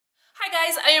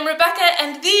guys, I am Rebecca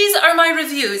and these are my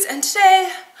reviews, and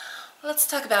today let's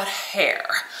talk about hair.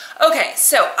 Okay,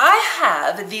 so I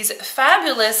have these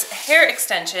fabulous hair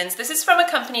extensions. This is from a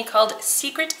company called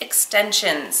Secret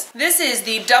Extensions. This is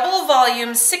the double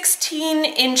volume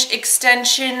 16-inch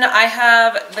extension. I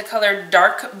have the color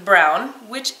dark brown,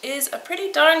 which is a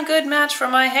pretty darn good match for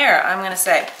my hair, I'm gonna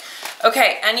say.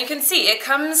 Okay, and you can see it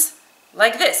comes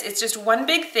like this. It's just one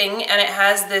big thing and it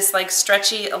has this like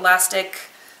stretchy elastic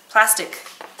plastic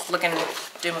looking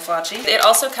doomaflachi. It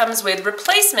also comes with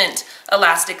replacement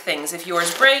elastic things. If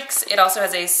yours breaks, it also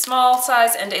has a small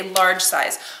size and a large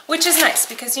size, which is nice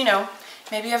because, you know,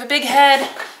 maybe you have a big head,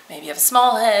 maybe you have a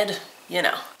small head, you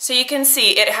know. So you can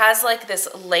see it has like this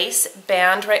lace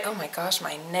band, right? Oh my gosh,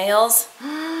 my nails.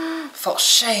 Full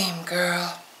shame,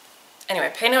 girl. Anyway,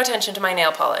 pay no attention to my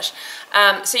nail polish.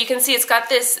 So you can see it's got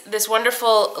this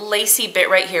wonderful lacy bit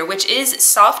right here, which is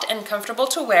soft and comfortable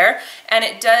to wear, and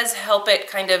it does help it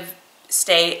kind of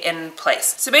stay in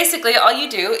place. So basically all you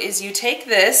do is you take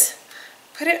this,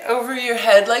 put it over your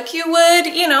head like you would,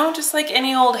 you know, just like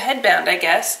any old headband, I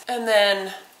guess, and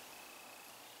then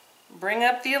bring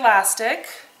up the elastic,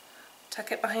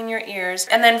 tuck it behind your ears,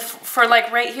 and then for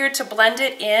like right here to blend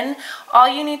it in, all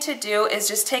you need to do is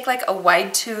just take like a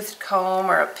wide-toothed comb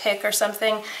or a pick or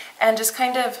something and just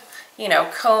kind of, you know,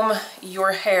 comb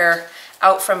your hair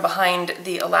out from behind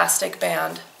the elastic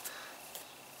band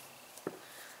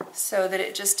so that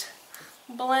it just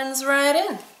blends right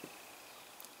in.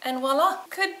 And voila.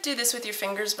 Could do this with your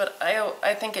fingers, but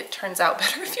I think it turns out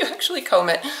better if you actually comb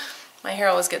it. My hair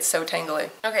always gets so tangly.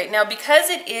 Okay, now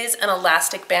because it is an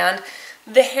elastic band,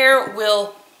 the hair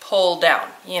will pull down,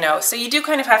 you know, so you do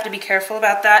kind of have to be careful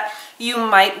about that. You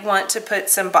might want to put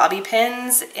some bobby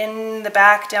pins in the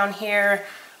back down here,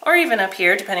 or even up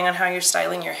here, depending on how you're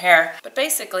styling your hair. But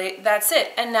basically, that's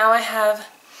it. And now I have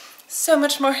so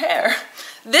much more hair.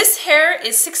 This hair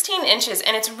is 16 inches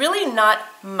and it's really not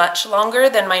much longer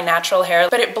than my natural hair,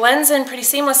 but it blends in pretty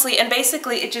seamlessly, and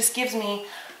basically it just gives me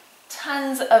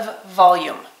tons of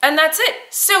volume. And that's it.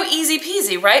 So easy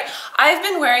peasy, right? I've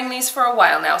been wearing these for a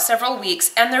while now, several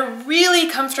weeks, and they're really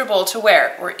comfortable to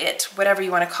wear, or whatever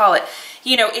you want to call it.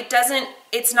 You know,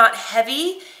 it's not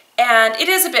heavy, and it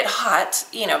is a bit hot,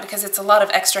 you know, because it's a lot of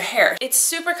extra hair. It's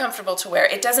super comfortable to wear.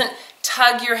 It doesn't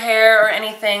tug your hair or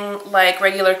anything like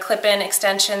regular clip-in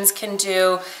extensions can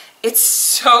do. It's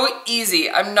so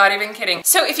easy, I'm not even kidding.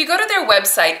 So if you go to their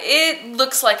website, it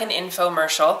looks like an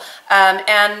infomercial,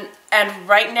 and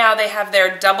right now they have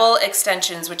their double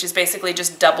extensions, which is basically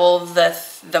just double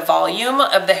the volume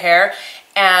of the hair,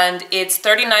 and it's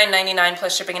 $39.99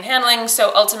 plus shipping and handling,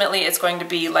 so ultimately it's going to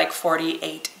be like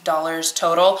 $48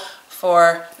 total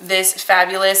for this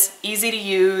fabulous, easy to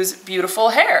use, beautiful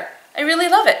hair. I really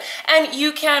love it. And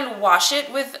you can wash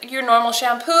it with your normal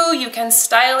shampoo, you can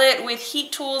style it with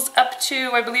heat tools up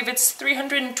to, I believe it's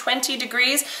 320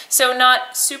 degrees, so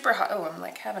not super hot. Oh, I'm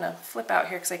like having a flip out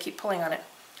here because I keep pulling on it.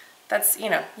 That's, you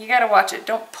know, you gotta watch it.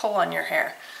 Don't pull on your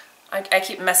hair. I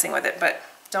keep messing with it, but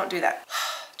don't do that.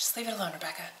 Just leave it alone,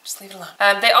 Rebecca. Just leave it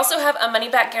alone. They also have a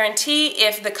money-back guarantee.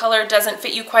 If the color doesn't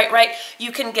fit you quite right,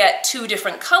 you can get 2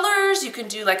 different colors. You can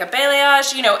do like a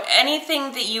balayage, you know,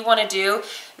 anything that you want to do,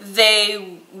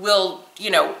 they will,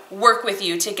 you know, work with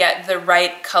you to get the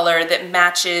right color that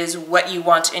matches what you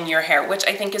want in your hair, which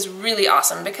I think is really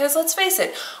awesome because let's face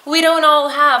it, we don't all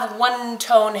have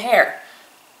one-tone hair.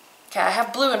 Okay, I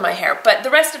have blue in my hair, but the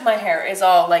rest of my hair is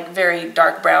all like very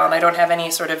dark brown. I don't have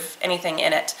any sort of anything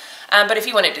in it. But if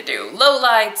you wanted to do low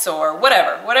lights or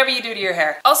whatever you do to your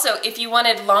hair. Also, if you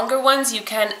wanted longer ones, you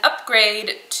can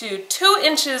upgrade to 2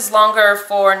 inches longer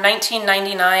for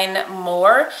 $19.99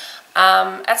 more.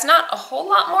 That's not a whole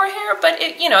lot more hair, but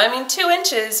it, you know, I mean, 2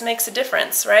 inches makes a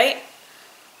difference, right?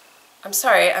 I'm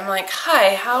sorry, I'm like,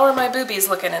 hi, how are my boobies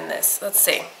looking in this? Let's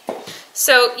see.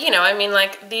 So, you know, I mean,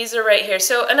 like, these are right here.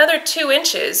 So another 2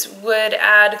 inches would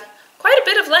add quite a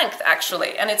bit of length,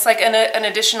 actually, and it's like an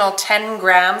additional 10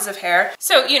 grams of hair.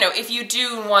 So, you know, if you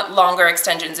do want longer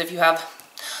extensions, if you have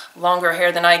longer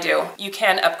hair than I do, you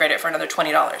can upgrade it for another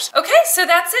 $20. Okay, so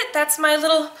that's it. That's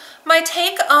my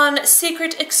take on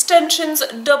Secret Extensions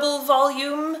double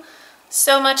volume.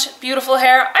 So much beautiful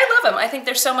hair. I love them. I think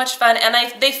they're so much fun, and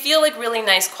they feel like really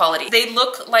nice quality. They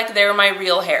look like they're my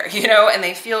real hair, you know, and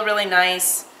they feel really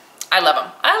nice. I love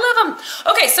them. I love them.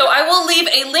 Okay, so I will leave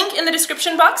a link in the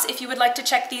description box if you would like to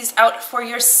check these out for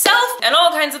yourself, and all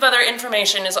kinds of other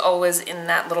information is always in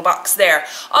that little box there.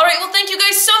 All right, well, thank you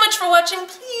guys so much for watching.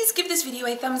 Please give this video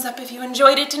a thumbs up if you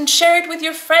enjoyed it, and share it with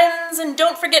your friends, and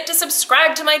don't forget to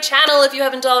subscribe to my channel if you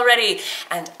haven't already.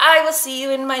 And I will see you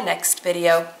in my next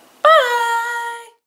video. Bye!